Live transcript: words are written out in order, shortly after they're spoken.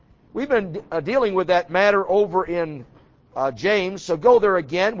We've been dealing with that matter over in James, so go there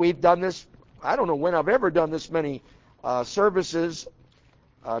again. We've done this, I don't know when I've ever done this many services,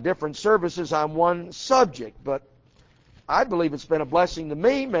 different services on one subject, but I believe it's been a blessing to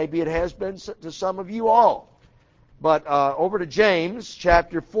me. Maybe it has been to some of you all. But over to James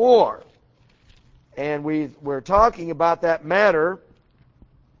chapter 4. And we're talking about that matter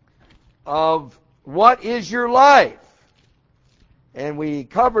of what is your life? And we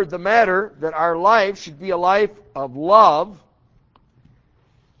covered the matter that our life should be a life of love.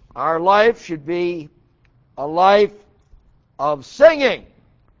 Our life should be a life of singing,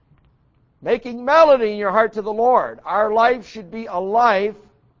 making melody in your heart to the Lord. Our life should be a life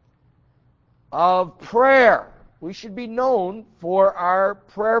of prayer. We should be known for our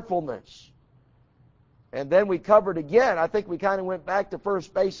prayerfulness. And then we covered again, I think we kind of went back to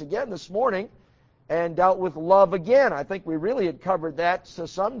first base again this morning and dealt with love again. I think we really had covered that to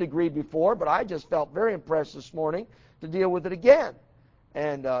some degree before, but I just felt very impressed this morning to deal with it again.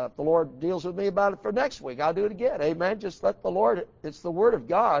 And if the Lord deals with me about it for next week, I'll do it again. Amen. Just let the Lord, it's the Word of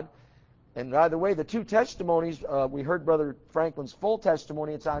God. And by the way, the two testimonies, we heard Brother Franklin's full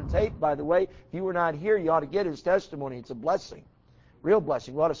testimony. It's on tape, by the way. If you were not here, you ought to get his testimony. It's a blessing, real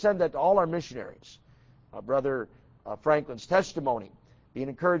blessing. We ought to send that to all our missionaries. Brother Franklin's testimony, be an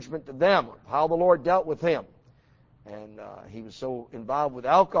encouragement to them, how the Lord dealt with him. And he was so involved with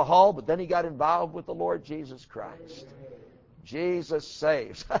alcohol, but then he got involved with the Lord Jesus Christ. Jesus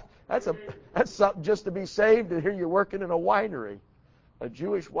saves. That's something just to be saved, and here you're working in a winery, a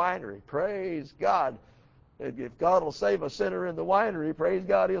Jewish winery. Praise God. If God will save a sinner in the winery, praise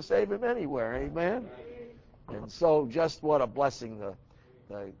God, He'll save him anywhere. Amen? And so just what a blessing,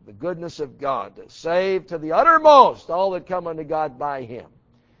 the goodness of God to save to the uttermost all that come unto God by Him.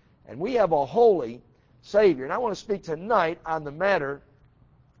 And we have a holy Savior. And I want to speak tonight on the matter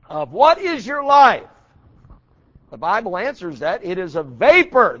of what is your life? The Bible answers that. It is a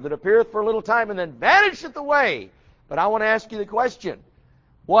vapor that appeareth for a little time and then vanisheth away. But I want to ask you the question,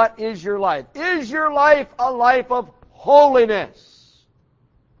 what is your life? Is your life a life of holiness?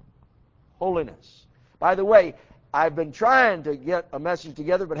 Holiness. By the way, I've been trying to get a message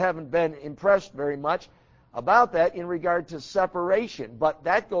together, but haven't been impressed very much about that in regard to separation. But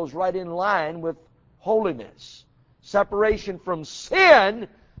that goes right in line with holiness. Separation from sin,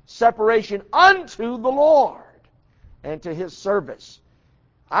 separation unto the Lord and to His service.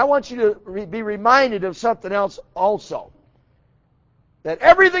 I want you to be reminded of something else also. That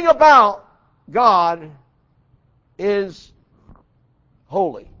everything about God is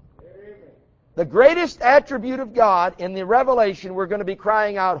holy. The greatest attribute of God in the Revelation, we're going to be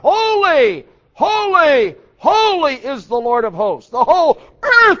crying out, Holy, holy, holy is the Lord of hosts. The whole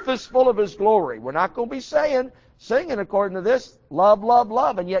earth is full of His glory. We're not going to be singing according to this, love, love,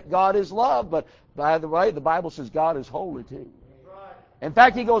 love, and yet God is love. But by the way, the Bible says God is holy too. In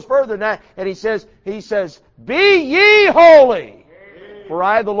fact, He goes further than that, and He says, Be ye holy, for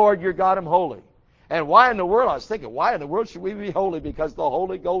I, the Lord your God, am holy. And why in the world? I was thinking, why in the world should we be holy? Because the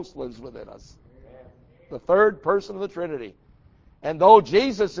Holy Ghost lives within us. The third person of the Trinity. And though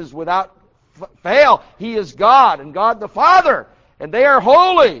Jesus is without fail, He is God and God the Father, and they are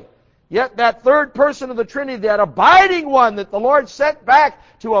holy. Yet that third person of the Trinity, that abiding one that the Lord sent back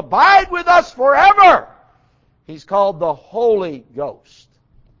to abide with us forever, He's called the Holy Ghost,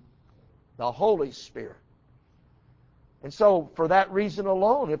 the Holy Spirit. And so, for that reason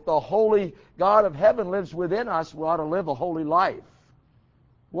alone, if the holy God of heaven lives within us, we ought to live a holy life.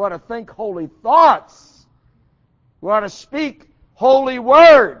 We ought to think holy thoughts. We ought to speak holy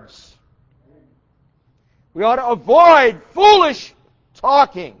words. We ought to avoid foolish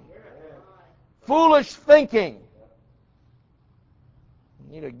talking, foolish thinking.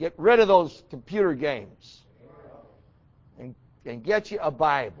 You need to get rid of those computer games and get you a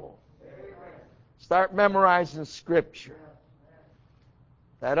Bible. Start memorizing Scripture.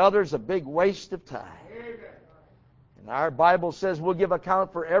 That other's a big waste of time. And our Bible says we'll give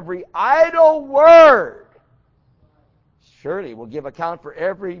account for every idle word. Surely we'll give account for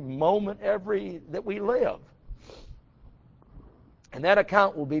every moment, that we live. And that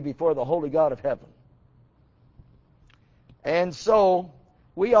account will be before the holy God of heaven. And so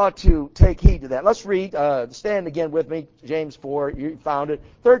we ought to take heed to that. Let's read, stand again with me, James 4, you found it.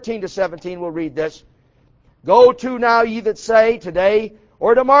 13 to 17, we'll read this. Go to now, ye that say, today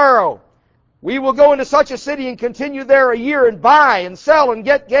or tomorrow, we will go into such a city and continue there a year and buy and sell and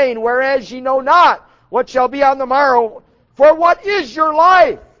get gain, whereas ye know not what shall be on the morrow. For what is your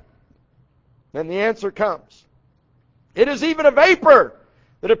life? Then the answer comes. It is even a vapor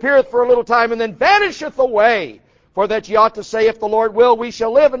that appeareth for a little time and then vanisheth away. For that ye ought to say, If the Lord will, we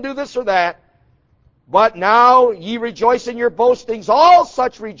shall live and do this or that. But now ye rejoice in your boastings. All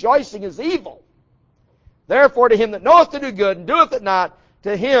such rejoicing is evil. Therefore to him that knoweth to do good and doeth it not,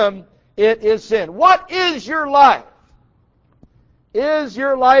 to him it is sin. What is your life? Is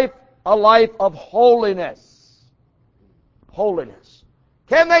your life a life of holiness? Holiness.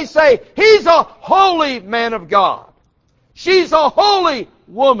 Can they say, he's a holy man of God? She's a holy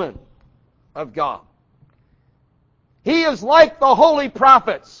woman of God. He is like the holy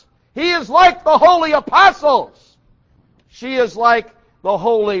prophets. He is like the holy apostles. She is like the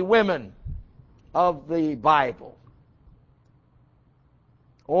holy women of the Bible.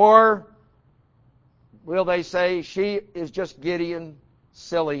 Or will they say she is just giddy and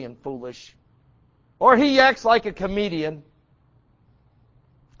silly and foolish? Or he acts like a comedian.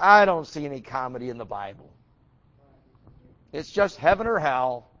 I don't see any comedy in the Bible. It's just heaven or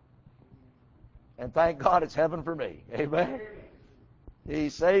hell. And thank God it's heaven for me. Amen? He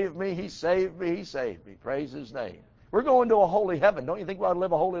saved me, He saved me, He saved me. Praise His name. We're going to a holy heaven. Don't you think we ought to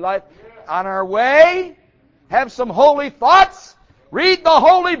live a holy life? On our way, have some holy thoughts, read the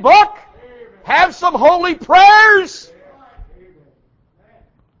holy book, have some holy prayers.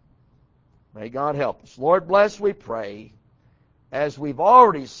 May God help us. Lord bless, we pray, as we've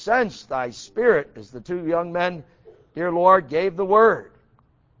already sensed Thy Spirit, as the two young men, dear Lord, gave the word.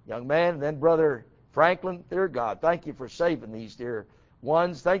 Young man, and then Brother Franklin, dear God, thank You for saving these dear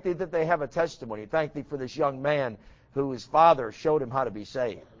ones. Thank Thee that they have a testimony. Thank Thee for this young man who his father showed him how to be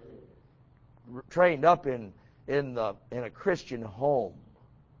saved. Trained up in a Christian home.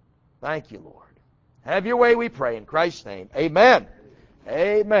 Thank You, Lord. Have Your way, we pray, in Christ's name. Amen.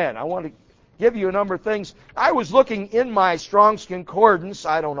 Amen. I want to give you a number of things. I was looking in my Strong's Concordance.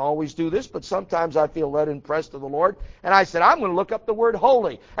 I don't always do this, but sometimes I feel led and impressed of the Lord. And I said, I'm going to look up the word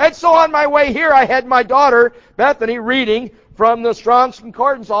holy. And so on my way here, I had my daughter, Bethany, reading from the Strong's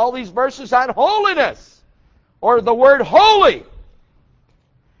Concordance all these verses on holiness, or the word holy.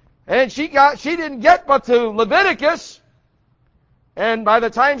 And she didn't get but to Leviticus. And by the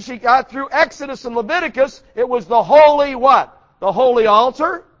time she got through Exodus and Leviticus, it was the holy what? The holy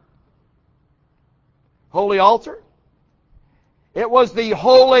altar. Holy altar. It was the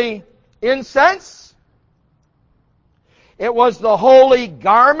holy incense. It was the holy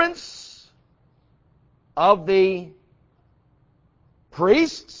garments of the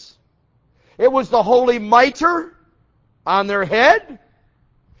priests. It was the holy mitre on their head.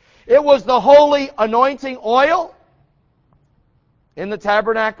 It was the holy anointing oil in the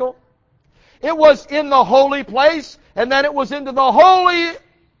tabernacle. It was in the holy place, and then it was into the holy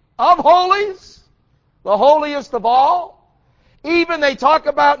of holies, the holiest of all. Even they talk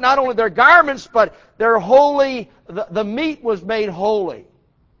about not only their garments, but their holy, the meat was made holy,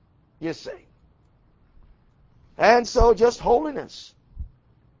 you see. And so just holiness.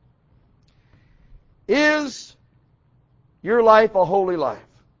 Is your life a holy life?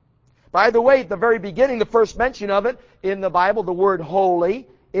 By the way, at the very beginning, the first mention of it in the Bible, the word holy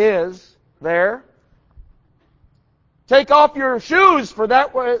is there. Take off your shoes, for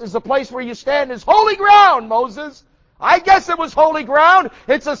that is the place where you stand is holy ground, Moses. I guess it was holy ground.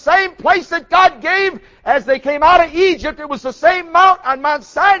 It's the same place that God gave as they came out of Egypt. It was the same mount on Mount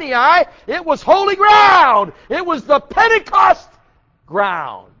Sinai. It was holy ground. It was the Pentecost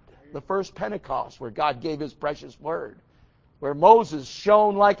ground. The first Pentecost where God gave His precious word. Where Moses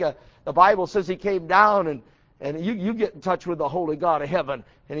shone like the Bible says he came down and you get in touch with the holy God of heaven.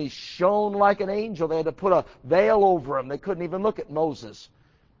 And he shone like an angel. They had to put a veil over him. They couldn't even look at Moses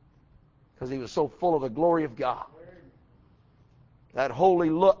because he was so full of the glory of God. That holy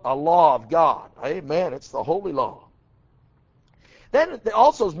law of God. Amen. It's the holy law. Then it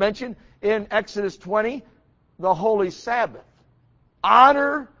also is mentioned in Exodus 20, the holy Sabbath.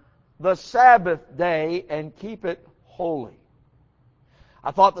 Honor the Sabbath day and keep it holy.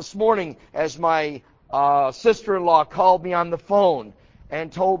 I thought this morning as my sister-in-law called me on the phone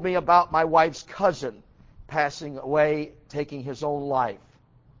and told me about my wife's cousin passing away, taking his own life.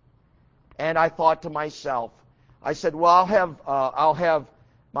 And I thought to myself, I said, well, I'll have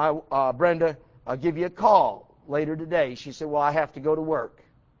my Brenda give you a call later today. She said, well, I have to go to work.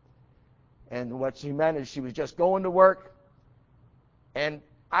 And what she meant is she was just going to work. And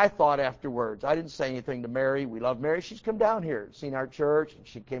I thought afterwards, I didn't say anything to Mary. We love Mary. She's come down here, seen our church, and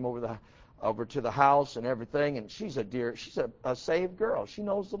she came over to the house and everything. And she's a saved girl. She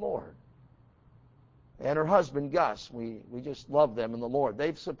knows the Lord. And her husband, Gus, we just love them in the Lord.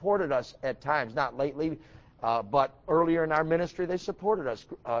 They've supported us at times, not lately, but earlier in our ministry, they supported us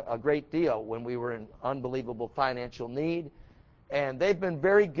a great deal when we were in unbelievable financial need. And they've been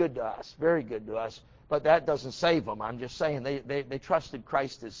very good to us, very good to us. But that doesn't save them. I'm just saying they trusted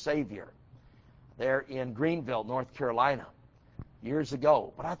Christ as Savior. They're in Greenville, North Carolina, years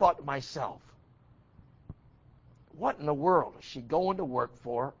ago. But I thought to myself, what in the world is she going to work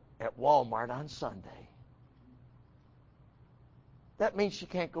for at Walmart on Sunday? That means she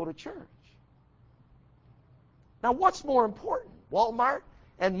can't go to church. Now, what's more important, Walmart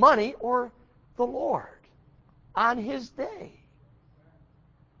and money or the Lord on His day?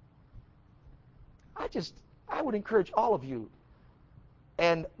 I would encourage all of you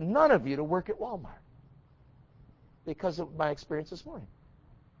and none of you to work at Walmart because of my experience this morning.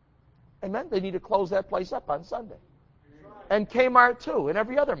 Amen? They need to close that place up on Sunday. And Kmart too, and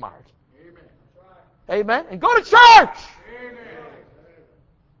every other mart. Amen? And go to church!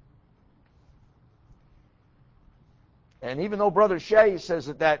 And even though Brother Shea says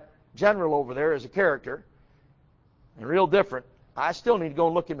that general over there is a character and real different, I still need to go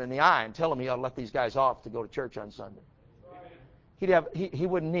and look him in the eye and tell him he ought to let these guys off to go to church on Sunday. He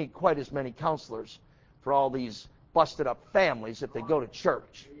wouldn't need quite as many counselors for all these busted up families if they go to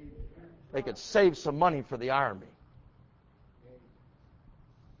church. They could save some money for the army.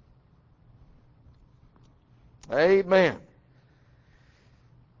 Amen.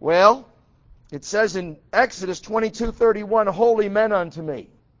 Well, it says in Exodus 22:31, holy men unto me.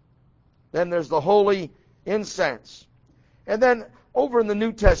 Then there's the holy incense. And then over in the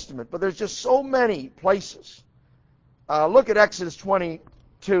New Testament, but there's just so many places. Look at Exodus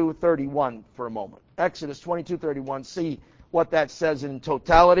 22:31 for a moment. Exodus 22:31, see what that says in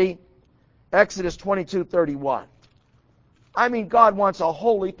totality. Exodus 22:31. I mean, God wants a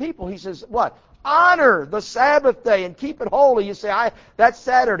holy people. He says, what? Honor the Sabbath day and keep it holy. You say, that's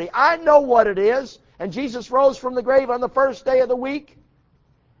Saturday. I know what it is. And Jesus rose from the grave on the first day of the week.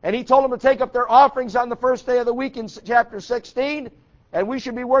 And He told them to take up their offerings on the first day of the week in chapter 16. And we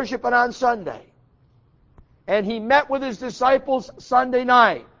should be worshiping on Sunday. And He met with His disciples Sunday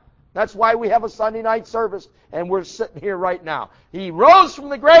night. That's why we have a Sunday night service, and we're sitting here right now. He rose from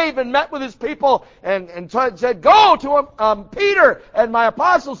the grave and met with His people and said, go to Peter and my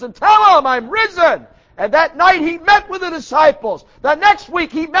apostles and tell them I'm risen. And that night He met with the disciples. The next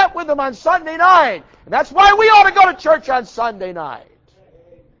week He met with them on Sunday night. And that's why we ought to go to church on Sunday night.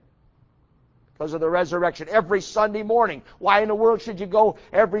 Because of the resurrection. Every Sunday morning. Why in the world should you go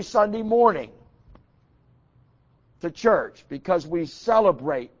every Sunday morning to church? Because we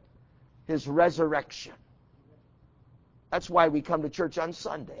celebrate His resurrection. That's why we come to church on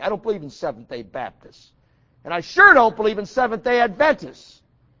Sunday. I don't believe in Seventh-day Baptists. And I sure don't believe in Seventh-day Adventists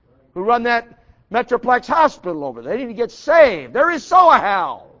who run that Metroplex hospital over there. They need to get saved. There is so a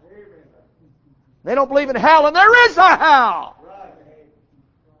hell. They don't believe in hell, and there is a hell.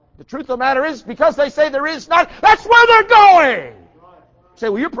 The truth of the matter is, because they say there is not, that's where they're going. Say,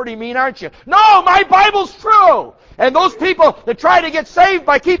 well, you're pretty mean, aren't you? No, my Bible's true. And those people that try to get saved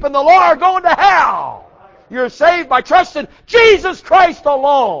by keeping the law are going to hell. You're saved by trusting Jesus Christ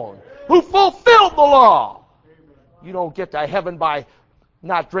alone, who fulfilled the law. You don't get to heaven by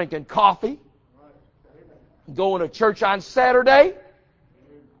not drinking coffee, going to church on Saturday.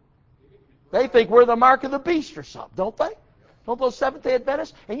 They think we're the mark of the beast or something, don't they? Don't those Seventh-day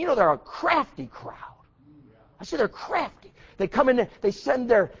Adventists? And you know they're a crafty crowd. I say they're crafty. They come in, they send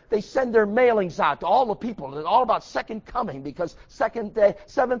their mailings out to all the people. It's all about second coming because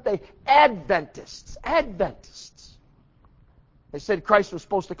Seventh-day Adventists. They said Christ was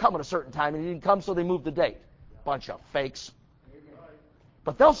supposed to come at a certain time and He didn't come, so they moved the date. Bunch of fakes.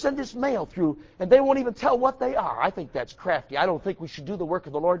 But they'll send this mail through and they won't even tell what they are. I think that's crafty. I don't think we should do the work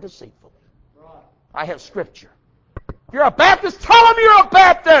of the Lord deceitfully. I have Scripture. If you're a Baptist, tell them you're a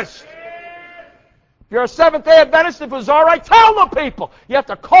Baptist. If you're a Seventh-day Adventist, if it was all right, tell the people. You have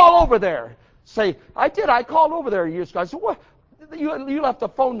to call over there. Say, I called over there years ago. I said, what? You left a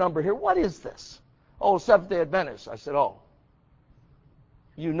phone number here. What is this? Oh, Seventh-day Adventist. I said, oh,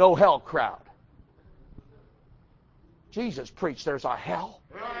 you know hell crowd. Jesus preached there's a hell.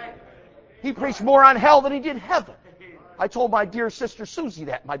 He preached more on hell than He did heaven. I told my dear sister Susie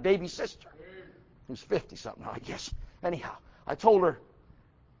that, my baby sister, who's 50-something now, I guess. Anyhow, I told her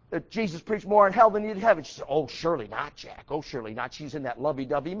that Jesus preached more on hell than He did heaven. She said, oh, surely not, Jack. Oh, surely not. She's in that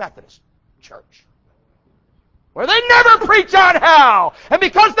lovey-dovey Methodist church where they never preach on hell. And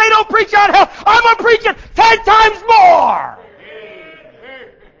because they don't preach on hell, I'm going to preach it 10 times more.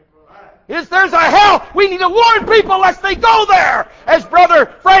 If there's a hell, we need to warn people lest they go there, as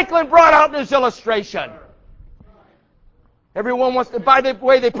Brother Franklin brought out in his illustration. Everyone wants to, by the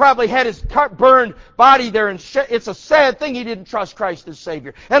way, they probably had his burned body there, and it's a sad thing he didn't trust Christ as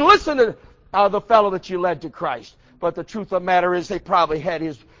Savior. And listen to the fellow that you led to Christ. But the truth of the matter is they probably had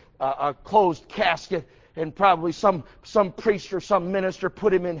his a closed casket, and probably some priest or some minister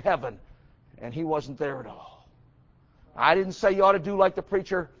put him in heaven, and he wasn't there at all. I didn't say you ought to do like the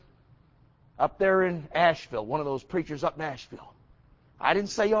preacher up there in Asheville, one of those preachers up in Asheville. I didn't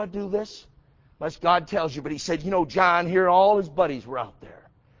say you ought to do this, unless God tells you. But he said, John here and all his buddies were out there.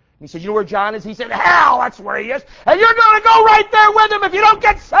 And he said, you know where John is? He said, hell, that's where he is. And you're going to go right there with him if you don't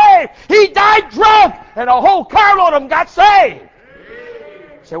get saved. He died drunk, and a whole carload of them got saved.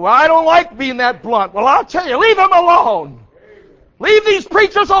 You say, well, I don't like being that blunt. Well, I'll tell you, leave them alone. Leave these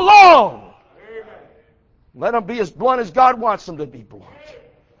preachers alone. Let them be as blunt as God wants them to be blunt.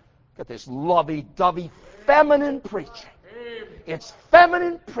 Got this lovey-dovey, feminine preaching. It's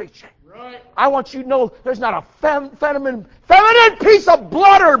feminine preaching. I want you to know there's not a feminine piece of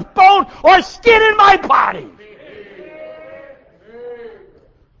blood or bone or skin in my body.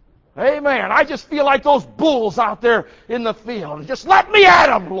 Amen. I just feel like those bulls out there in the field. Just let me at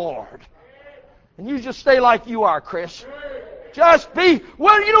them, Lord. And you just stay like you are, Chris. Just be.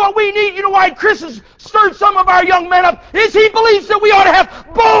 Well, you know what we need? You know why Chris has stirred some of our young men up? Is he believes that we ought to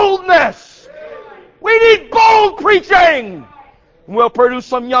have boldness. We need bold preaching. We'll produce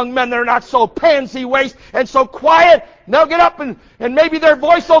some young men that are not so pansy-waist and so quiet. And they'll get up and maybe their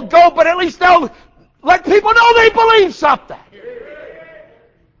voice will go, but at least they'll let people know they believe something.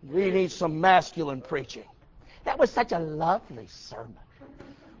 We need some masculine preaching. That was such a lovely sermon.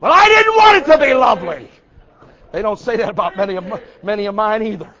 Well, I didn't want it to be lovely. They don't say that about many of mine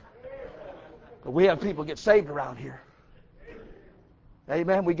either. But we have people get saved around here.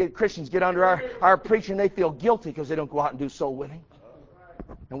 Amen. We get Christians get under our preaching. They feel guilty because they don't go out and do soul winning.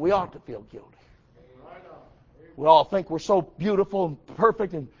 And we ought to feel guilty. We all think we're so beautiful and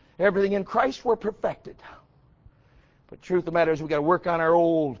perfect and everything in Christ, we're perfected. But the truth of the matter is we've got to work on our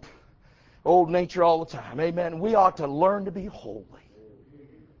old nature all the time. Amen. We ought to learn to be holy.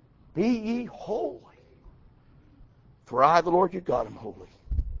 Be ye holy. For I, the Lord your God, am holy.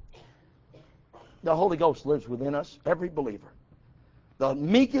 The Holy Ghost lives within us, every believer. The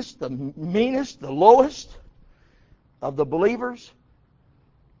meekest, the meanest, the lowest of the believers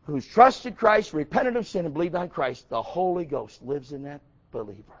who's trusted Christ, repented of sin, and believed on Christ, the Holy Ghost lives in that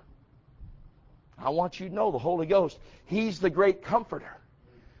believer. I want you to know the Holy Ghost, He's the great comforter.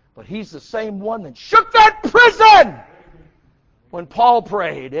 But He's the same one that shook that prison when Paul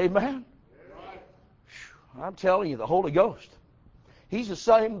prayed. Amen? I'm telling you, the Holy Ghost. He's the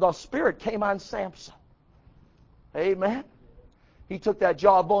same. The Spirit came on Samson. Amen? He took that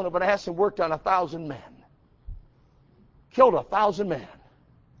jawbone of an ass and worked on 1,000 men. Killed 1,000 men.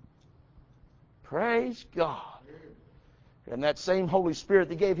 Praise God. And that same Holy Spirit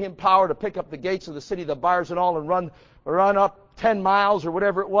that gave him power to pick up the gates of the city, the bars and all, and run up 10 miles or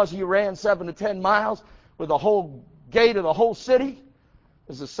whatever it was he ran, 7 to 10 miles, with the whole gate of the whole city,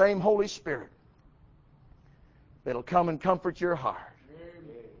 is the same Holy Spirit that'll come and comfort your heart.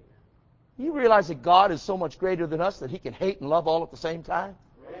 You realize that God is so much greater than us that He can hate and love all at the same time?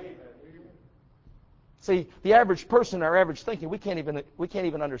 See, the average person, our average thinking, we can't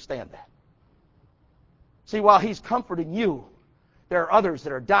even understand that. See, while He's comforting you, there are others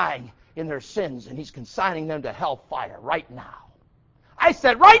that are dying in their sins, and He's consigning them to hellfire right now. I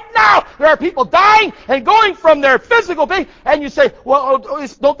said, right now, there are people dying and going from their physical being, and you say, well,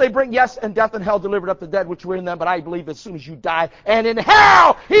 don't they bring, yes, and death and hell delivered up the dead which were in them, but I believe as soon as you die, and in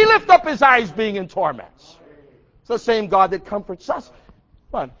hell, He lift up His eyes being in torments. It's the same God that comforts us.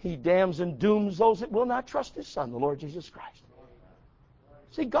 But He damns and dooms those that will not trust His Son, the Lord Jesus Christ.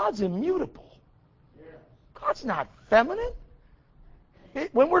 See, God's immutable. God's not feminine.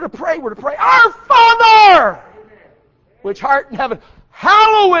 When we're to pray, Our Father, which art in heaven,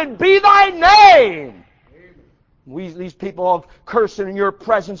 hallowed be Thy name. These people are cursing in your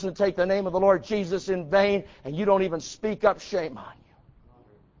presence and take the name of the Lord Jesus in vain, and you don't even speak up. Shame on you.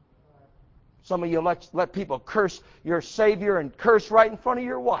 Some of you let people curse your Savior and curse right in front of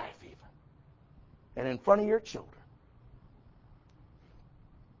your wife even, and in front of your children.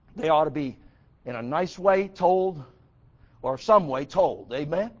 They ought to be in a nice way told, or some way told.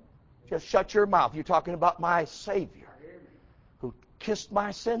 Amen? Just shut your mouth. You're talking about my Savior who kissed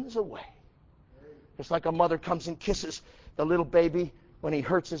my sins away. Just like a mother comes and kisses the little baby when he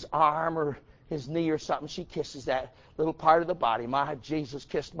hurts his arm or his knee or something. She kisses that little part of the body. My Jesus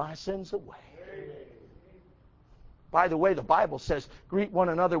kissed my sins away. By the way, the Bible says, greet one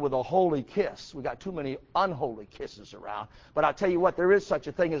another with a holy kiss. We got too many unholy kisses around. But I'll tell you what, there is such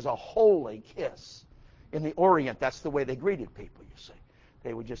a thing as a holy kiss. In the Orient, that's the way they greeted people, you see.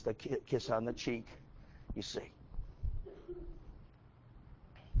 They would just kiss on the cheek, you see.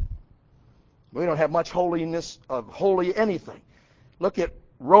 We don't have much holiness of holy anything. Look at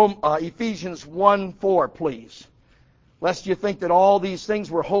Ephesians 1:4, please. Lest you think that all these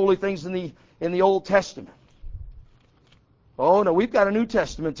things were holy things in the Old Testament. Oh, no, we've got a New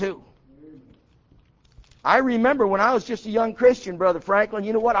Testament too. I remember when I was just a young Christian, Brother Franklin,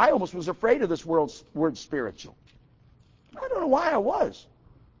 you know what? I almost was afraid of this word spiritual. I don't know why I was.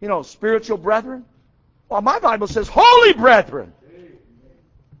 You know, spiritual brethren. Well, my Bible says holy brethren.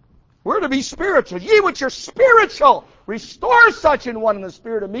 We're to be spiritual. Ye which are spiritual, restore such in one in the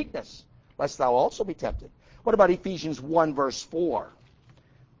spirit of meekness, lest thou also be tempted. What about Ephesians 1, verse 4?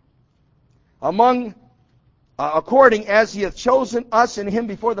 According as he hath chosen us in him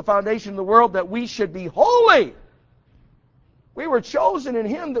before the foundation of the world, that we should be holy. We were chosen in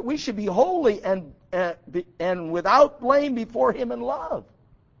him that we should be holy and without blame before him in love,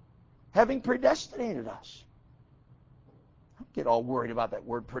 having predestinated us. Don't get all worried about that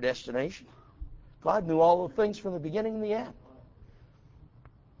word predestination. God knew all the things from the beginning and the end.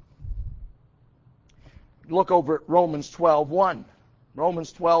 Look over at Romans 12:1.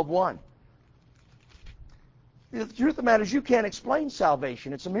 Romans 12:1. The truth of the matter is you can't explain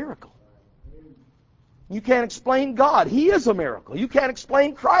salvation. It's a miracle. You can't explain God. He is a miracle. You can't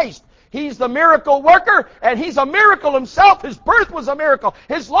explain Christ. He's the miracle worker, and He's a miracle Himself. His birth was a miracle.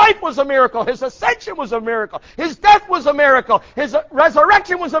 His life was a miracle. His ascension was a miracle. His death was a miracle. His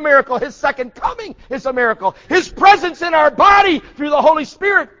resurrection was a miracle. His second coming is a miracle. His presence in our body through the Holy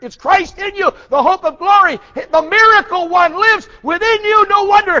Spirit, it's Christ in you, the hope of glory. The miracle one lives within you. No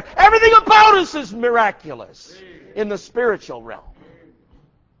wonder everything about us is miraculous in the spiritual realm.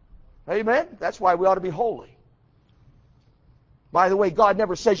 Amen? That's why we ought to be holy. By the way, God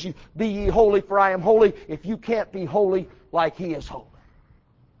never says you, be ye holy, for I am holy, if you can't be holy like He is holy.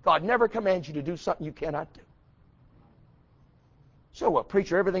 God never commands you to do something you cannot do. So, well,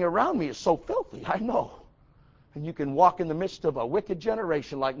 preacher, everything around me is so filthy. I know. And you can walk in the midst of a wicked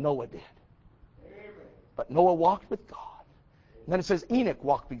generation like Noah did. But Noah walked with God. And then it says Enoch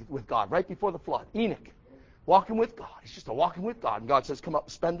walked with God right before the flood. Enoch. Walking with God. He's just walking with God. And God says, come up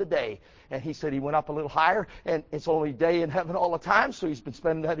and spend the day. And he said he went up a little higher, and it's only day in heaven all the time, so he's been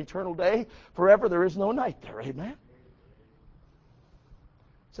spending that eternal day forever. There is no night there. Amen? It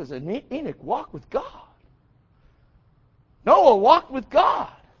says, Enoch walked with God. Noah walked with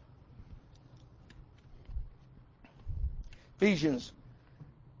God.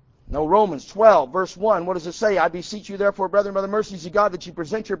 Romans 12, verse 1. What does it say? I beseech you, therefore, brethren, by the mercies of God, that you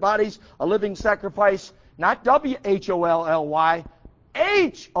present your bodies a living sacrifice, not W-H-O-L-L-Y,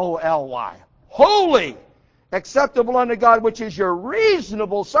 H-O-L-Y, holy, acceptable unto God, which is your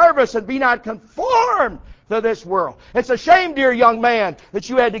reasonable service, and be not conformed to this world. It's a shame, dear young man, that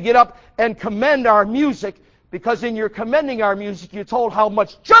you had to get up and commend our music, because in your commending our music, you told how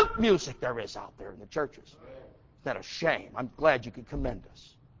much junk music there is out there in the churches. Isn't that a shame? I'm glad you could commend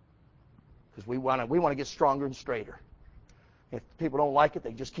us, because we want to get stronger and straighter. If people don't like it,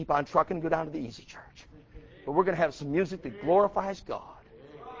 they just keep on trucking and go down to the easy church. But we're going to have some music that glorifies God,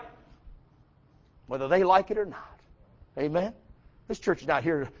 whether they like it or not. Amen? This church is not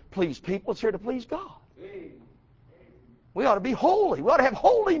here to please people. It's here to please God. We ought to be holy. We ought to have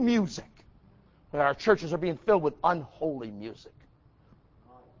holy music. When our churches are being filled with unholy music,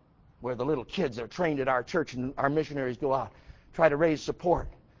 where the little kids are trained at our church and our missionaries go out, try to raise support,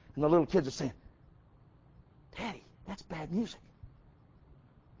 and the little kids are saying, Daddy, that's bad music.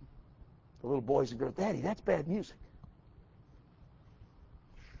 The little boys and girls, Daddy, that's bad music.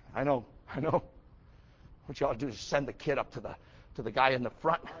 I know. What you ought to do is send the kid up to the guy in the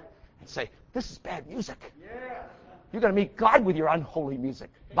front and say, this is bad music. You're going to meet God with your unholy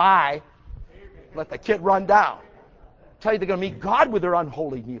music. Bye. Let the kid run down. Tell you they're going to meet God with their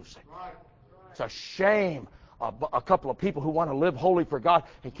unholy music. It's a shame. A couple of people who want to live holy for God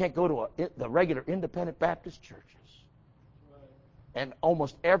and can't go to the regular independent Baptist churches. And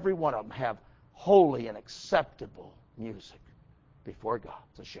almost every one of them have holy and acceptable music before God.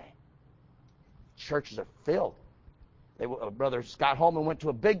 It's a shame. Churches are filled. Brother Scott Holman went to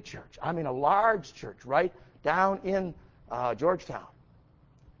a big church. I mean a large church right down in Georgetown.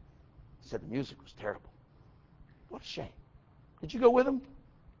 He said the music was terrible. What a shame. Did you go with him,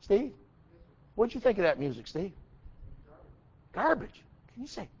 Steve? What did you think of that music, Steve? Garbage. Can you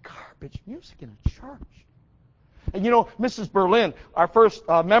say garbage music in a church? And you know, Mrs. Berlin, our first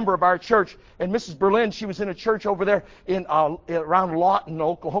member of our church, and Mrs. Berlin, she was in a church over there in around Lawton,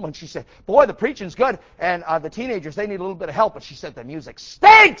 Oklahoma, and she said, boy, the preaching's good, and the teenagers, they need a little bit of help, but she said the music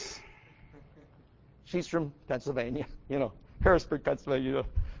stinks! She's from Pennsylvania, Harrisburg, Pennsylvania.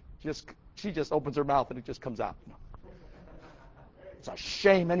 She just opens her mouth and it just comes out. It's a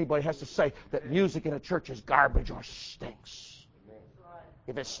shame anybody has to say that music in a church is garbage or stinks.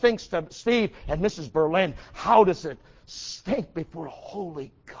 If it stinks to Steve and Mrs. Berlin, how does it stink before a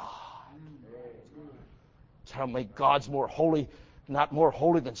holy God? Tell me God's more holy, not more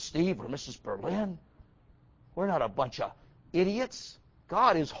holy than Steve or Mrs. Berlin. We're not a bunch of idiots.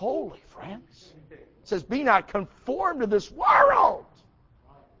 God is holy, friends. It says, be not conformed to this world.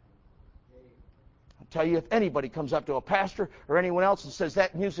 I'll tell you, if anybody comes up to a pastor or anyone else and says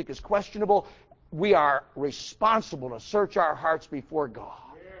that music is questionable, we are responsible to search our hearts before God.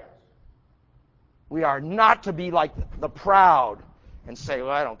 We are not to be like the proud and say,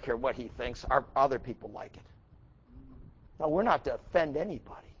 well, I don't care what he thinks. Other people like it. No, we're not to offend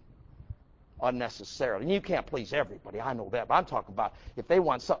anybody unnecessarily. And you can't please everybody. I know that. But I'm talking about if they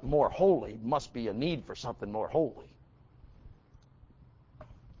want something more holy, must be a need for something more holy.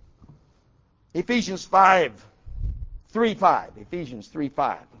 Ephesians 3:5. Ephesians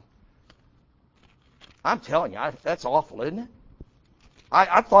 3:5. I'm telling you, that's awful, isn't it?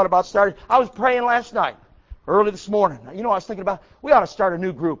 I thought about starting. I was praying last night, early this morning. You know, I was thinking about, we ought to start a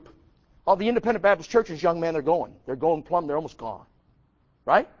new group. All the independent Baptist churches, young men, they're going plumb. They're almost gone,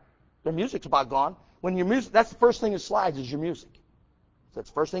 right? Their music's about gone. When your music, that's the first thing that slides is your music. So that's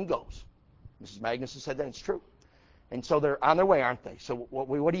the first thing goes. Mrs. Magnus has said that, it's true. And so they're on their way, aren't they? So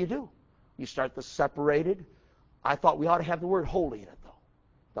what do? You start the separated. I thought we ought to have the word holy in it, though.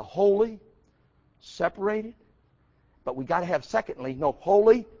 The holy, separated. But we got to have, secondly,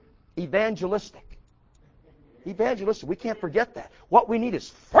 holy, evangelistic. Evangelistic. We can't forget that. What we need is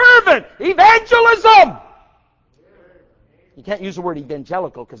fervent evangelism. You can't use the word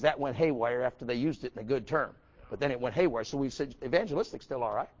evangelical because that went haywire after they used it in a good term. But then it went haywire. So we said evangelistic still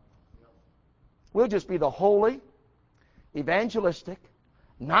all right. We'll just be the holy, evangelistic,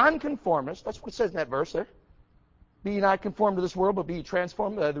 nonconformist. That's what it says in that verse there. Be ye not conformed to this world, but be ye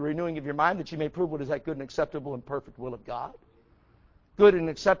transformed by the renewing of your mind, that ye may prove what is that good and acceptable and perfect will of God. Good and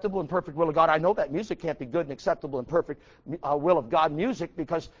acceptable and perfect will of God. I know that music can't be good and acceptable and perfect will of God music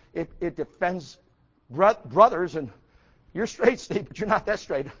because it defends brothers. And you're straight, Steve, but you're not that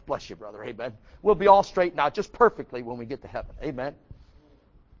straight. Bless you, brother. Amen. We'll be all straightened out just perfectly when we get to heaven. Amen.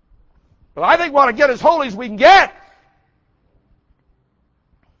 But I think we want to get as holy as we can get.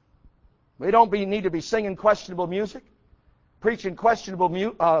 We don't need to be singing questionable music, preaching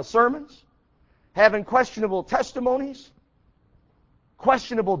questionable sermons, having questionable testimonies,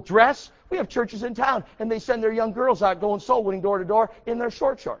 questionable dress. We have churches in town, and they send their young girls out going soul winning door to door in their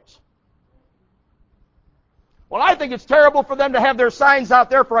short shorts. Well, I think it's terrible for them to have their signs out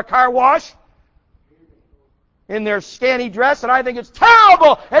there for a car wash in their scanty dress, and I think it's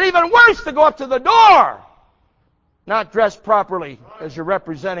terrible and even worse to go up to the door not dressed properly as you're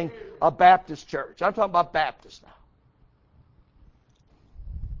representing a Baptist church. I'm talking about Baptists now.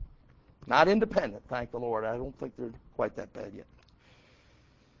 Not independent, thank the Lord. I don't think they're quite that bad yet.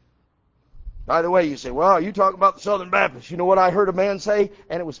 By the way, you say, well, you talk about the Southern Baptists. You know what I heard a man say?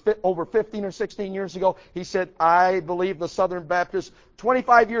 And it was over 15 or 16 years ago. He said, I believe the Southern Baptists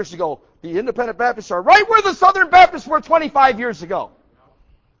 25 years ago. The independent Baptists are right where the Southern Baptists were 25 years ago.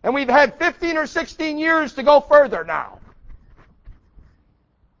 And we've had 15 or 16 years to go further now.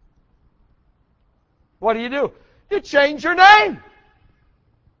 What do? You change your name.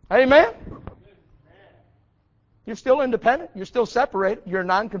 Amen? You're still independent. You're still separated. You're a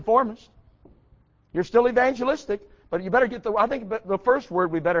nonconformist. You're still evangelistic. But you better get I think the first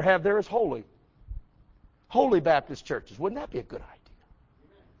word we better have there is holy. Holy Baptist churches. Wouldn't that be a good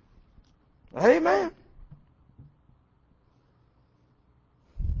idea? Amen. –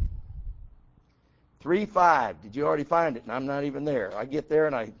 3:5. Did you already find it? And I'm not even there. I get there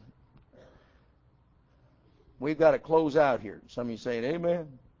and we've got to close out here. Some of you saying amen.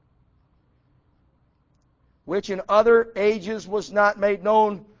 Which in other ages was not made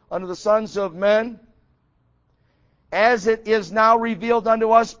known unto the sons of men, as it is now revealed unto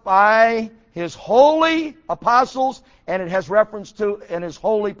us by his holy apostles, and it has reference to in his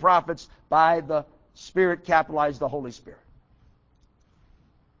holy prophets by the Spirit, capitalized the Holy Spirit.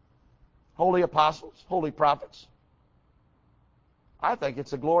 Holy apostles, holy prophets. I think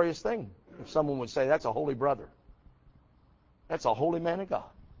it's a glorious thing if someone would say that's a holy brother. That's a holy man of God.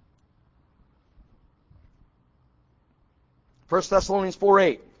 1 Thessalonians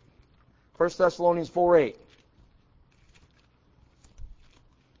 4:8. 1 Thessalonians 4:8.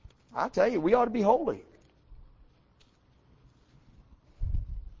 I tell you, we ought to be holy.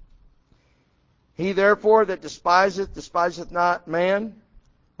 He therefore that despiseth not man,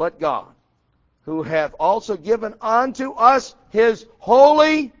 but God, who hath also given unto us his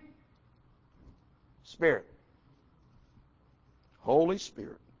Holy Spirit. Holy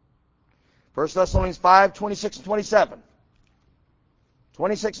Spirit. 1 Thessalonians 5:26 and 27.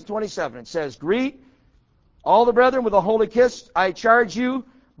 26 and 27. It says, greet all the brethren with a holy kiss. I charge you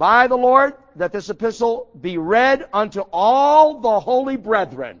by the Lord that this epistle be read unto all the holy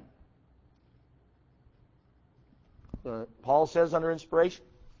brethren. Paul says under inspiration,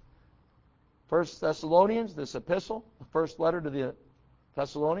 1 Thessalonians, this epistle, the first letter to the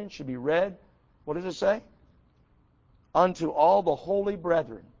Thessalonians, should be read, what does it say? Unto all the holy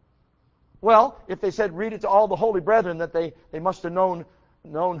brethren. Well, if they said read it to all the holy brethren, that they must have known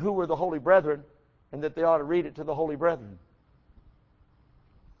who were the holy brethren, and that they ought to read it to the holy brethren.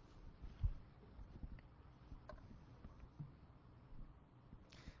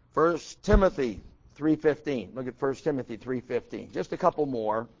 First Timothy 3:15. Look at 1 Timothy 3:15. Just a couple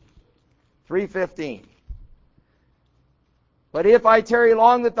more. 3:15. But if I tarry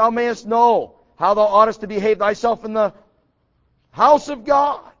long, that thou mayest know how thou oughtest to behave thyself in the house of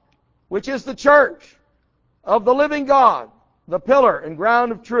God, which is the church of the living God, the pillar and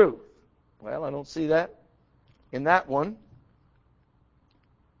ground of truth. Well, I don't see that in that one.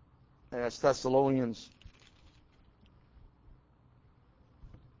 And that's Thessalonians.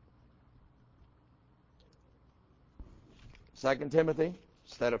 Second Timothy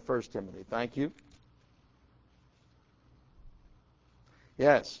instead of 1 Timothy. Thank you.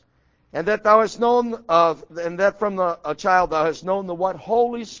 Yes. And that thou hast known, and that from a child thou hast known the what?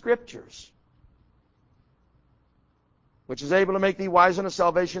 Holy Scriptures, which is able to make thee wise unto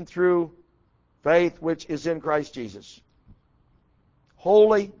salvation through faith which is in Christ Jesus.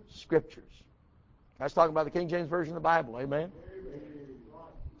 Holy Scriptures. I was talking about the King James Version of the Bible. Amen?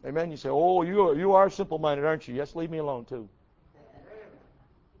 Amen. You say, oh, you are simple-minded, aren't you? Yes, leave me alone too.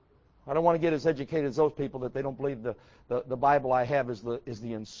 I don't want to get as educated as those people that they don't believe the Bible I have is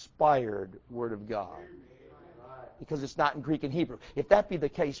the inspired Word of God. Because it's not in Greek and Hebrew. If that be the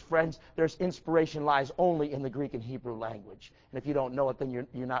case, friends, there's inspiration lies only in the Greek and Hebrew language. And if you don't know it, then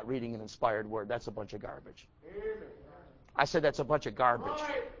you're not reading an inspired word. That's a bunch of garbage. I said that's a bunch of garbage.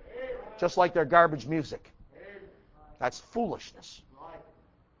 Just like their garbage music. That's foolishness.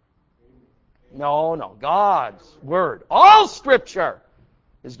 No. God's Word. All Scripture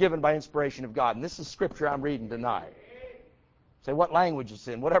is given by inspiration of God. And this is Scripture I'm reading tonight. Say what language it's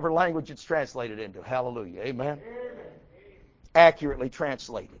in. Whatever language it's translated into. Hallelujah. Amen. Accurately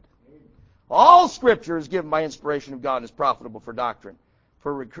translated. All Scripture is given by inspiration of God and is profitable for doctrine,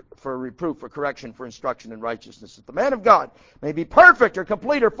 for reproof, for correction, for instruction in righteousness, that the man of God may be perfect or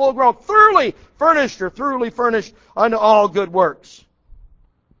complete or full grown, thoroughly furnished unto all good works.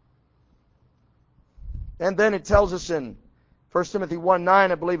 And then it tells us in 1 Timothy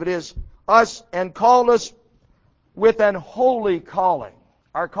 1:9, I believe it is, us and called us with an holy calling.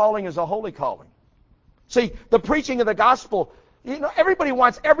 Our calling is a holy calling. See, the preaching of the gospel, everybody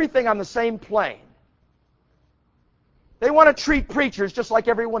wants everything on the same plane. They want to treat preachers just like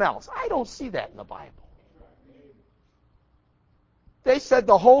everyone else. I don't see that in the Bible. They said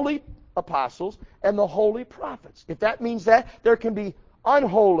the holy apostles and the holy prophets. If that means that, there can be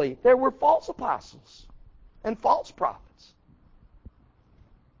unholy. There were false apostles and false prophets.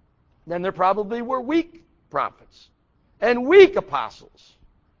 Then there probably were weak prophets and weak apostles.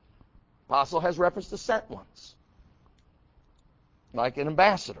 Apostle has reference to sent ones, like an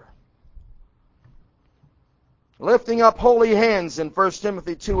ambassador. Lifting up holy hands in 1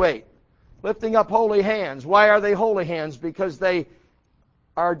 Timothy 2:8. Lifting up holy hands. Why are they holy hands? Because they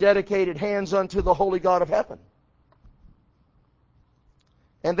are dedicated hands unto the holy God of heaven.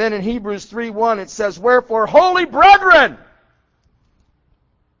 And then in Hebrews 3:1 it says, wherefore, holy brethren.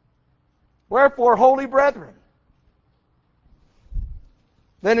 Wherefore, holy brethren.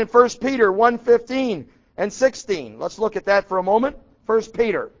 Then in 1 Peter 1:15 and 16. Let's look at that for a moment. 1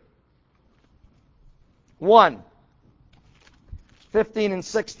 Peter 1:15 and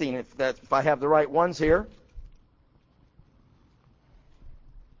 16, if I have the right ones here.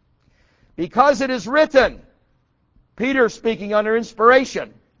 Because it is written, Peter speaking under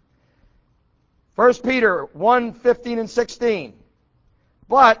inspiration. 1 Peter 1:15 and 16.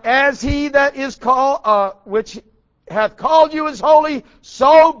 But as he that is called, which hath called you is holy,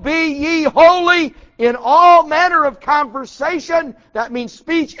 so be ye holy in all manner of conversation. That means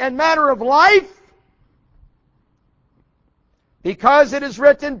speech and manner of life. Because it is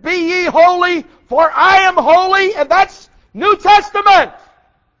written, be ye holy, for I am holy. And that's New Testament.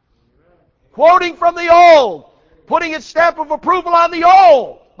 Quoting from the Old. Putting its stamp of approval on the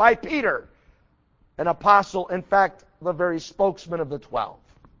Old by Peter. An apostle, in fact, the very spokesman of the 12.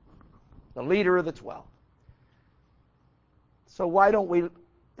 The leader of the 12. So why don't we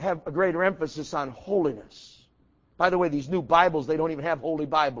have a greater emphasis on holiness? By the way, these new Bibles, they don't even have Holy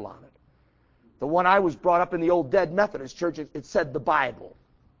Bible on it. The one I was brought up in, the old dead Methodist church, it said the Bible.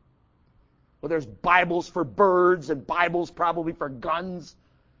 Well, there's Bibles for birds and Bibles probably for guns.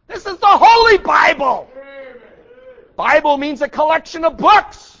 This is the Holy Bible. Bible means a collection of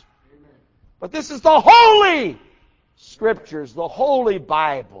books. But this is the Holy Scriptures, the Holy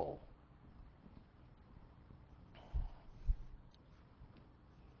Bible.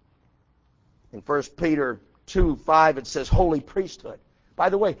 In 1 Peter 2:5 it says holy priesthood. By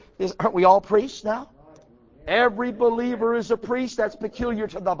the way, aren't we all priests now? Every believer is a priest. That's peculiar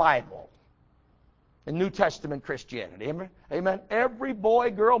to the Bible. In New Testament Christianity. Amen? Every boy,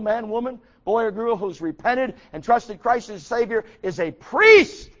 girl, man, woman, boy or girl who's repented and trusted Christ as Savior is a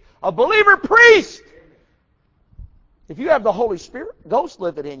priest. A believer priest. If you have the Holy Spirit, Ghost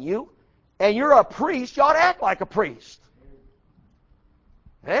living in you, and you're a priest, you ought to act like a priest.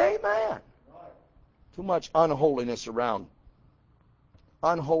 Amen. Too much unholiness around.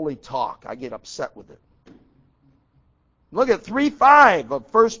 Unholy talk. I get upset with it. Look at 3:5 of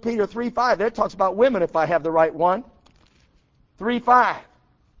 1 Peter 3:5. That talks about women, if I have the right one. 3:5.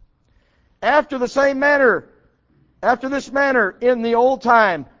 After this manner, in the old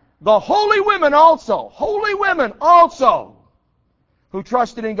time, the holy women also, who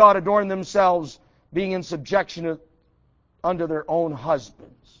trusted in God, adorned themselves, being in subjection unto their own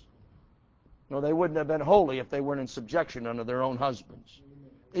husbands. No, they wouldn't have been holy if they weren't in subjection unto their own husbands.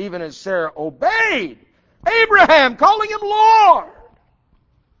 Even as Sarah obeyed Abraham, calling him Lord.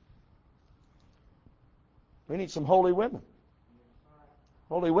 We need some holy women.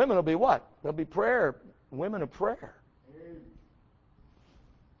 Holy women will be what? They'll be women of prayer.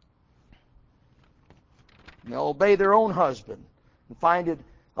 And they'll obey their own husband and find it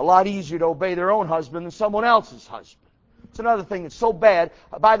a lot easier to obey their own husband than someone else's husband. It's another thing that's so bad.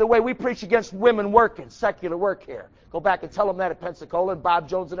 By the way, we preach against women working, secular work here. Go back and tell them that at Pensacola and Bob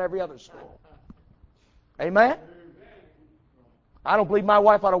Jones and every other school. Amen? I don't believe my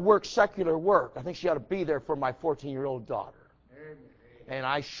wife ought to work secular work. I think she ought to be there for my 14-year-old daughter. And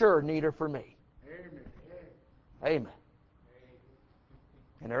I sure need her for me. Amen.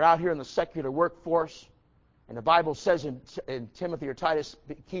 And they're out here in the secular workforce. And the Bible says in Timothy or Titus,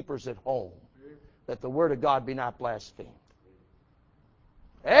 keepers at home, that the word of God be not blasphemed.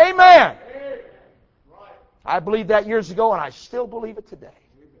 Amen. I believed that years ago, and I still believe it today.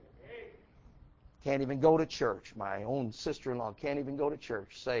 Can't even go to church. My own sister-in-law can't even go to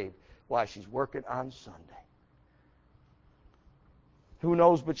church saved. Why? She's working on Sunday. Who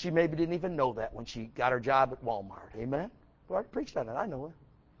knows, but she maybe didn't even know that when she got her job at Walmart. Amen? Well, I preached on it. I know her.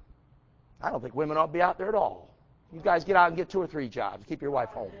 I don't think women ought to be out there at all. You guys get out and get 2 or 3 jobs. Keep your wife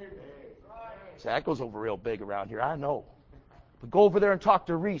home. See, that goes over real big around here. I know. But go over there and talk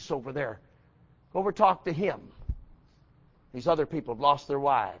to Reese over there. Go over and talk to him. These other people have lost their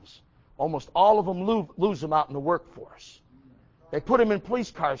wives. Almost all of them lose them out in the workforce. They put them in police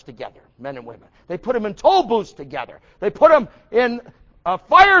cars together, men and women. They put them in toll booths together. They put them in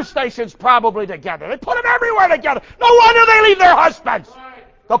fire stations probably together. They put them everywhere together. No wonder they leave their husbands.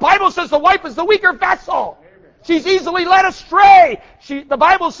 The Bible says the wife is the weaker vessel. She's easily led astray. The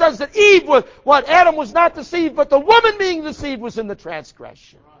Bible says that Eve was, Adam was not deceived, but the woman being deceived was in the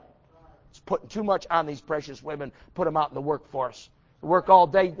transgression. It's putting too much on these precious women. Put them out in the workforce. They work all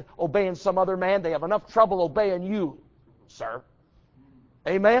day obeying some other man. They have enough trouble obeying you, sir.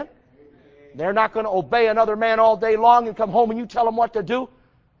 Amen? They're not going to obey another man all day long and come home and you tell them what to do,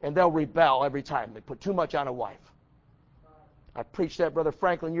 and they'll rebel every time. They put too much on a wife. I preached that, Brother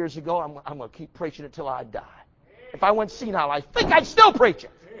Franklin, years ago. I'm going to keep preaching it till I die. If I went senile, I think I'd still preach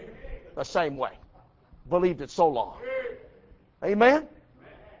it the same way. Believed it so long. Amen?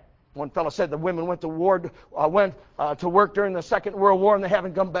 One fellow said the women went to work during the Second World War and they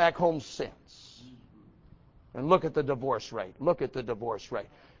haven't come back home since. And look at the divorce rate. Look at the divorce rate.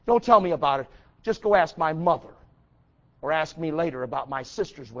 Don't tell me about it. Just go ask my mother. Or ask me later about my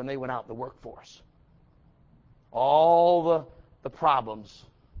sisters when they went out in the workforce. All the problems.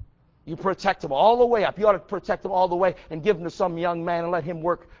 You protect them all the way up. You ought to protect them all the way and give them to some young man and let him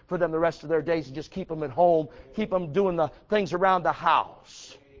work for them the rest of their days and just keep them at home. Keep them doing the things around the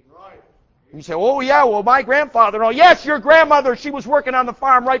house. You say, oh yeah, well my grandfather. Oh yes, your grandmother, she was working on the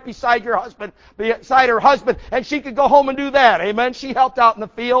farm right beside her husband, and she could go home and do that. Amen. She helped out in the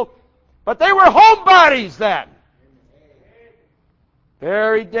field. But they were homebodies then.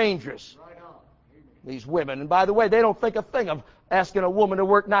 Very dangerous. These women. And by the way, they don't think a thing of asking a woman to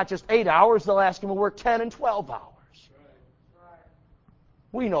work not just 8 hours, they'll ask them to work 10 and 12 hours.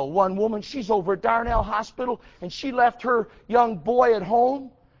 We know one woman, she's over at Darnell Hospital, and she left her young boy at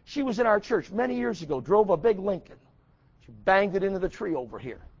home. She was in our church many years ago, drove a big Lincoln. She banged it into the tree over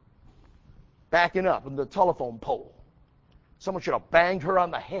here. backing up in the telephone pole. Someone should have banged her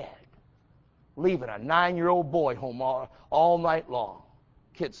on the head, leaving a 9-year-old boy home all night long.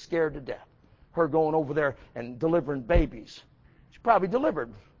 Kid scared to death. Her going over there and delivering babies. She probably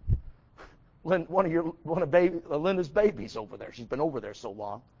delivered one of Linda's babies over there. She's been over there so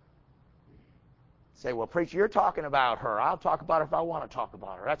long. Say, well, preacher, you're talking about her. I'll talk about her if I want to talk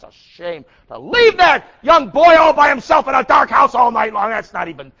about her. That's a shame to leave that young boy all by himself in a dark house all night long. That's not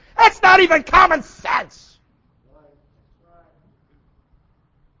even common sense.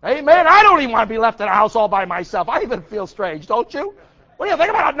 Amen. I don't even want to be left in a house all by myself. I even feel strange, don't you? What do you think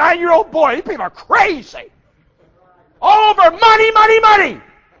about a 9-year-old boy? These people are crazy. All over money, money, money.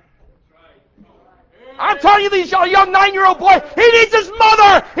 I'm telling you, these young 9-year-old boy, he needs his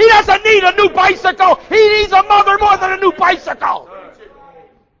mother. He doesn't need a new bicycle. He needs a mother more than a new bicycle.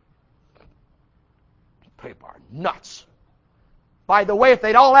 People are nuts. By the way, if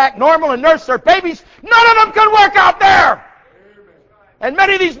they'd all act normal and nurse their babies, none of them can work out there. And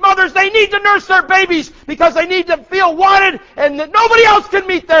many of these mothers, they need to nurse their babies because they need to feel wanted and that nobody else can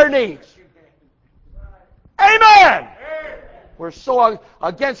meet their needs. Amen. We're so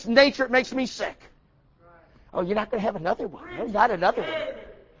against nature, it makes me sick. Oh, you're not going to have another one. No, not another one.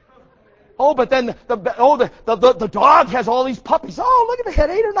 Oh, but then the dog has all these puppies. Oh, look at it. It had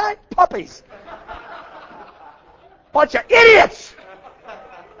 8 or 9 puppies. Bunch of idiots.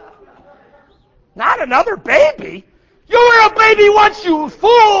 Not another baby. You were a baby once, you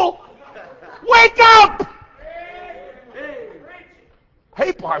fool. Wake up.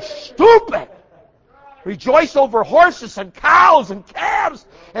 People are stupid. Rejoice over horses and cows and calves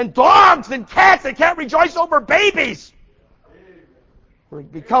and dogs and cats. They can't rejoice over babies. We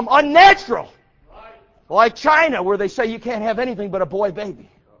become unnatural. Like China, where they say you can't have anything but a boy baby.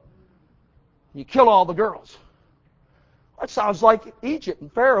 You kill all the girls. That sounds like Egypt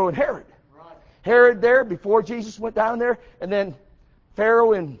and Pharaoh and Herod. Herod there before Jesus went down there, and then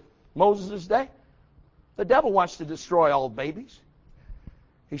Pharaoh in Moses' day. The devil wants to destroy all babies.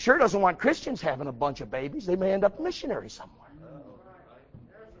 He sure doesn't want Christians having a bunch of babies. They may end up missionaries somewhere.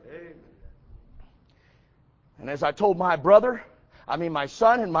 And as I told my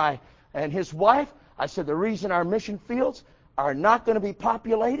son and his wife, I said the reason our mission fields are not going to be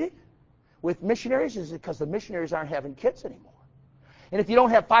populated with missionaries is because the missionaries aren't having kids anymore. And if you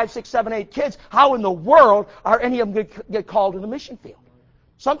don't have 5, 6, 7, 8 kids, how in the world are any of them get called to the mission field?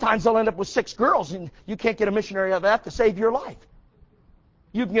 Sometimes they'll end up with 6 girls, and you can't get a missionary out of that to save your life.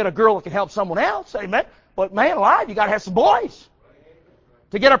 You can get a girl that can help someone else, amen. But man alive, you got to have some boys.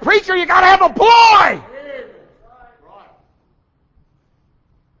 To get a preacher, you got to have a boy.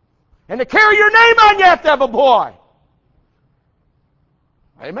 And to carry your name on, you have to have a boy.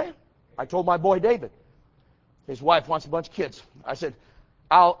 Amen. I told my boy David, his wife wants a bunch of kids. I said,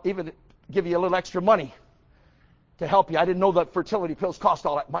 I'll even give you a little extra money to help you. I didn't know that fertility pills cost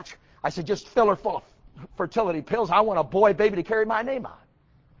all that much. I said, just fill her full of fertility pills. I want a boy baby to carry my name on.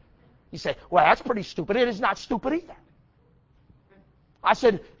 You say, well, that's pretty stupid. It is not stupid either. I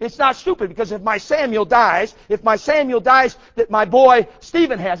said, it's not stupid because if my Samuel dies, that my boy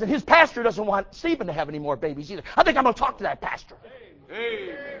Stephen has, and his pastor doesn't want Stephen to have any more babies either. I think I'm going to talk to that pastor.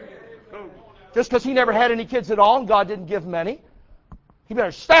 Just because he never had any kids at all and God didn't give him any. He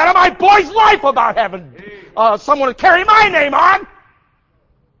better stay out of my boy's life about having someone to carry my name on.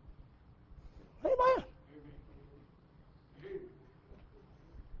 Amen.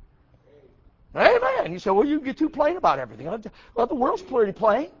 Amen. You say, well, you get too plain about everything. Well, the world's pretty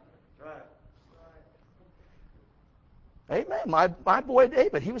plain. Amen. My boy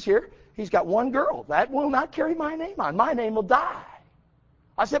David, he was here. He's got one girl. That will not carry my name on. My name will die.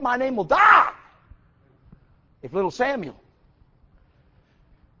 I said my name will die if little Samuel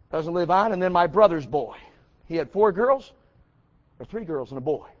doesn't live on. And then my brother's boy. He had 4 girls, or 3 girls and a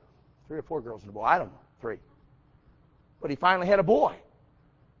boy. 3 or 4 girls and a boy. I don't know. 3. But he finally had a boy.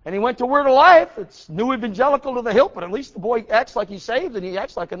 And he went to Word of Life. It's new evangelical to the hilt, but at least the boy acts like he's saved and he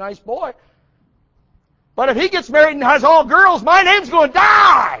acts like a nice boy. But if he gets married and has all girls, my name's going to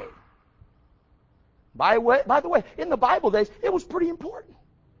die. By the way, in the Bible days, it was pretty important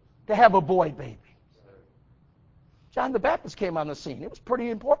to have a boy baby. John the Baptist came on the scene. It was pretty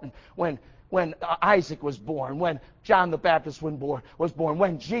important when Isaac was born, when John the Baptist was born,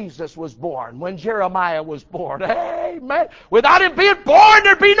 when Jesus was born, when Jeremiah was born. Amen. Without him being born,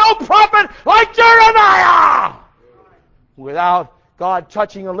 there'd be no prophet like Jeremiah. Without God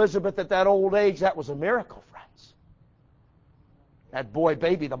touching Elizabeth at that old age, that was a miracle, friends. That boy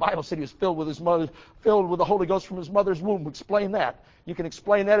baby, the Bible said he was filled with the Holy Ghost from his mother's womb. Explain that. You can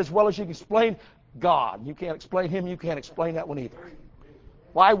explain that as well as you can explain God. You can't explain him, you can't explain that one either.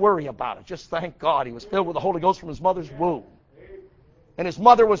 Why worry about it? Just thank God he was filled with the Holy Ghost from his mother's womb. And his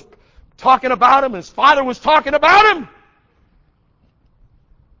mother was talking about him, and his father was talking about him.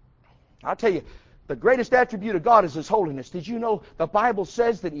 I'll tell you, the greatest attribute of God is His holiness. Did you know the Bible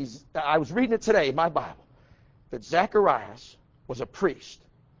says that I was reading it today in my Bible, that Zacharias was a priest.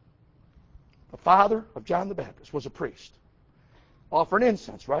 The father of John the Baptist was a priest. Offering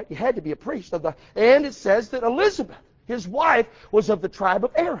incense, right? He had to be a priest. And it says that Elizabeth, his wife, was of the tribe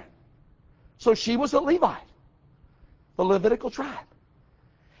of Aaron. So she was a Levite, the Levitical tribe.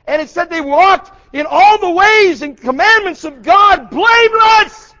 And it said they walked in all the ways and commandments of God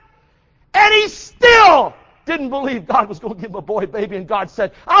blameless. And he still didn't believe God was going to give him a boy baby. And God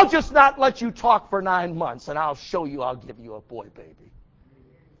said, I'll just not let you talk for 9 months, and I'll show you I'll give you a boy baby.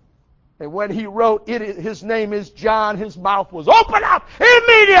 And when he wrote, his name is John, his mouth was open up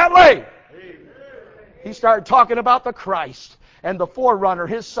immediately. He started talking about the Christ and the forerunner,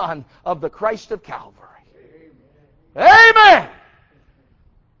 his son, of the Christ of Calvary. Amen.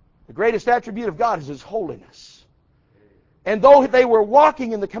 The greatest attribute of God is His holiness. And though they were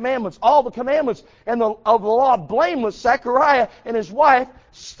walking in the commandments, all the commandments and of the law, blameless, Zechariah and his wife,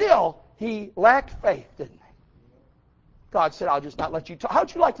 still he lacked faith, didn't he? God said, I'll just not let you talk.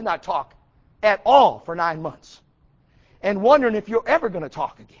 How'd you like to not talk at all for 9 months? And wondering if you're ever going to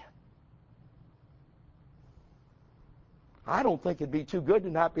talk again. I don't think it'd be too good to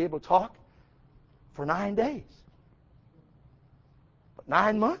not be able to talk for 9 days. But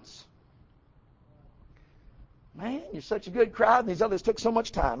 9 months? Man, you're such a good crowd, and these others took so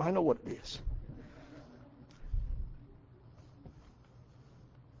much time. I know what it is.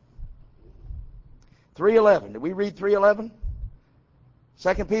 .3:11. Did we read 3:11?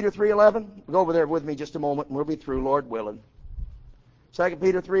 2 Peter 3:11. Go over there with me just a moment, and we'll be through, Lord willing. 2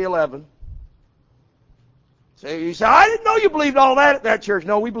 Peter 3:11. So you say, I didn't know you believed all that at that church.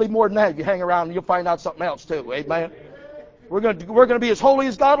 No, we believe more than that. If you hang around, you'll find out something else too. Amen. We're going to be as holy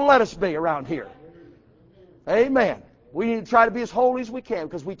as God will let us be around here. Amen. We need to try to be as holy as we can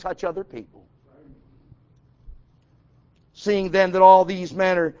because we touch other people. Seeing then that all these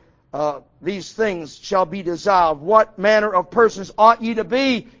things shall be dissolved, what manner of persons ought ye to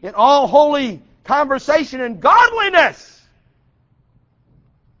be in all holy conversation and godliness?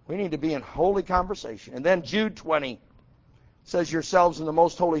 We need to be in holy conversation. And then Jude 20 says, yourselves in the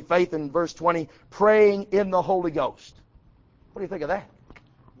most holy faith, in verse 20, praying in the Holy Ghost. What do you think of that?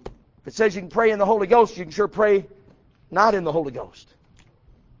 If it says you can pray in the Holy Ghost, you can sure pray not in the Holy Ghost.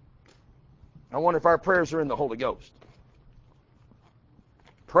 I wonder if our prayers are in the Holy Ghost.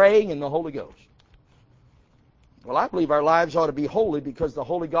 Praying in the Holy Ghost. Well, I believe our lives ought to be holy because the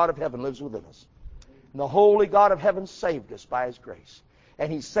holy God of heaven lives within us. And the holy God of heaven saved us by His grace.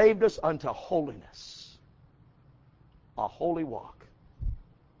 And He saved us unto holiness. A holy walk.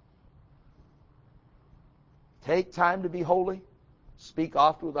 Take time to be holy. Speak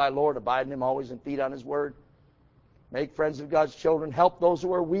oft with thy Lord, abide in Him always, and feed on His word. Make friends of God's children. Help those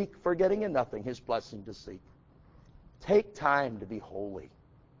who are weak, forgetting in nothing His blessing to seek. Take time to be holy.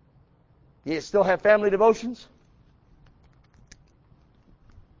 Do you still have family devotions?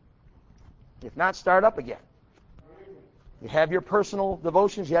 If not, start up again. You have your personal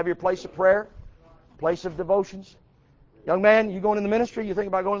devotions. You have your place of prayer, place of devotions. Young man, you going in the ministry? You think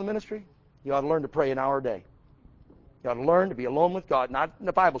about going in the ministry? You ought to learn to pray an hour a day. You ought to learn to be alone with God. Not in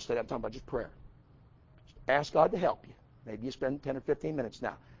the Bible study. I'm talking about just prayer. Just ask God to help you. Maybe you spend 10 or 15 minutes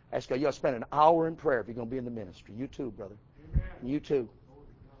now. Ask God, you ought to spend an hour in prayer if you're going to be in the ministry. You too, brother. Amen. You too.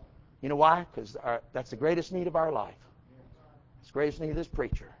 You know why? Because that's the greatest need of our life. It's the greatest need of this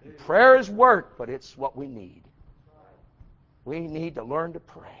preacher. And prayer is work, but it's what we need. We need to learn to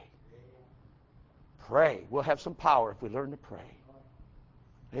pray. Pray. We'll have some power if we learn to pray.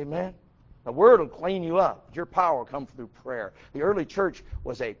 Amen. The Word will clean you up. Your power will come through prayer. The early church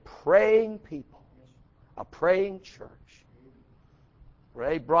was a praying people. A praying church.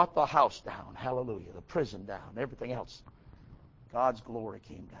 They brought the house down. Hallelujah. The prison down. Everything else. God's glory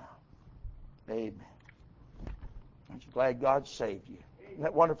came down. Amen. Aren't you glad God saved you? Isn't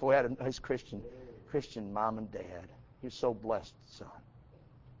that wonderful? We had a nice Christian mom and dad. You're so blessed, son.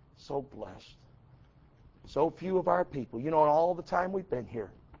 So blessed. So few of our people. You know, in all the time we've been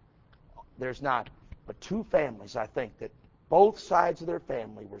here, there's not but 2 families, I think, that both sides of their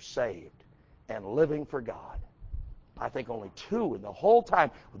family were saved and living for God. I think only 2 in the whole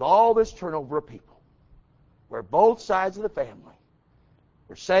time, with all this turnover of people, where both sides of the family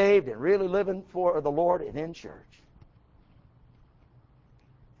were saved and really living for the Lord and in church.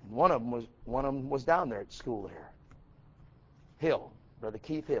 And one of them was down there at school there. Hill, Brother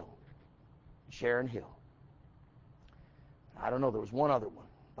Keith Hill, Sharon Hill. I don't know, there was one other one.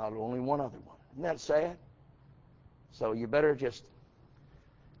 About only one other one. Isn't that sad? So you better just,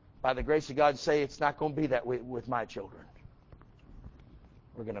 by the grace of God, say it's not going to be that way with my children.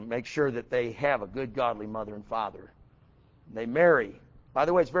 We're going to make sure that they have a good, godly mother and father. They marry. By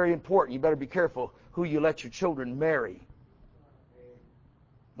the way, it's very important. You better be careful who you let your children marry.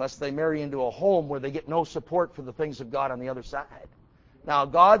 Lest they marry into a home where they get no support for the things of God on the other side. Now,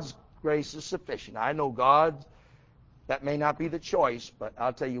 God's grace is sufficient. I know God, that may not be the choice, but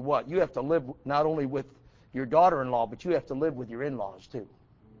I'll tell you what, you have to live not only with your daughter-in-law, but you have to live with your in-laws too.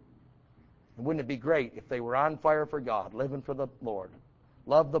 And wouldn't it be great if they were on fire for God, living for the Lord,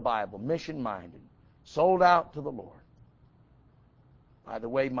 loved the Bible, mission-minded, sold out to the Lord? By the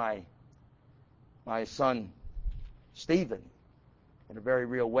way, my son, Stephen, in a very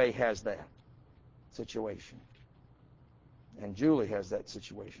real way, has that situation. And Julie has that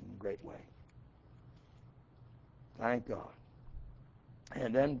situation in a great way. Thank God.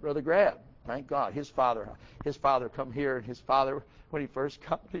 And then Brother Grab, thank God. His father come here, and his father, when he first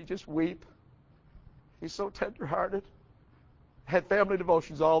come, he just weep. He's so tender-hearted. Had family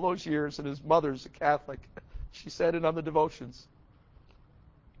devotions all those years, and his mother's a Catholic. She said it on the devotions.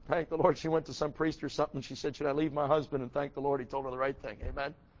 Thank the Lord. She went to some priest or something, and she said, should I leave my husband? And thank the Lord, he told her the right thing.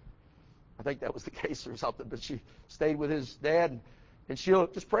 Amen? I think that was the case or something, but she stayed with his dad, and she'll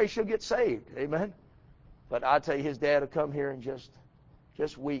just pray she'll get saved. Amen? But I tell you, his dad will come here and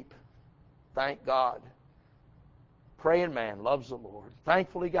just weep. Thank God. Praying man, loves the Lord.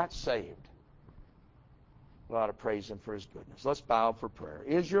 Thankfully got saved. We ought to praise him for his goodness. Let's bow for prayer.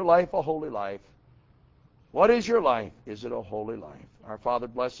 Is your life a holy life? What is your life? Is it a holy life? Our Father,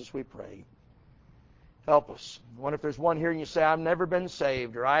 bless us, we pray. Help us. I wonder if there's one here and you say, I've never been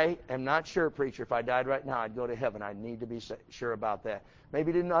saved, or I am not sure, preacher, if I died right now, I'd go to heaven. I need to be sure about that. Maybe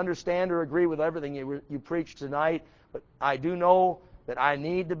you didn't understand or agree with everything you preached tonight, but I do know that I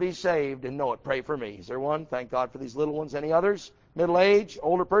need to be saved and know it. Pray for me. Is there one? Thank God for these little ones. Any others? Middle age?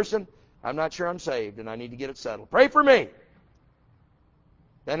 Older person? I'm not sure I'm saved and I need to get it settled. Pray for me.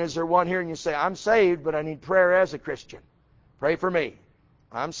 Then is there one here and you say, I'm saved, but I need prayer as a Christian. Pray for me.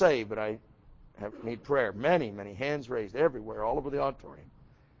 I'm saved, but I need prayer. Many, many hands raised everywhere, all over the auditorium.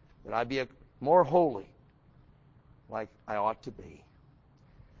 That I be more holy like I ought to be.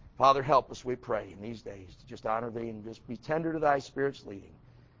 Father, help us, we pray, in these days to just honor Thee and just be tender to Thy Spirit's leading.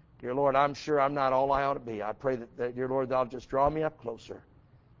 Dear Lord, I'm sure I'm not all I ought to be. I pray that dear Lord, Thou just draw me up closer.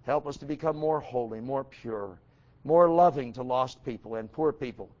 Help us to become more holy, more pure, more loving to lost people and poor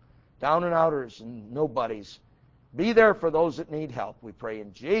people, down and outers and nobodies. Be there for those that need help, we pray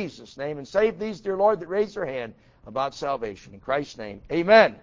in Jesus' name. And save these, dear Lord, that raise their hand about salvation. In Christ's name, amen.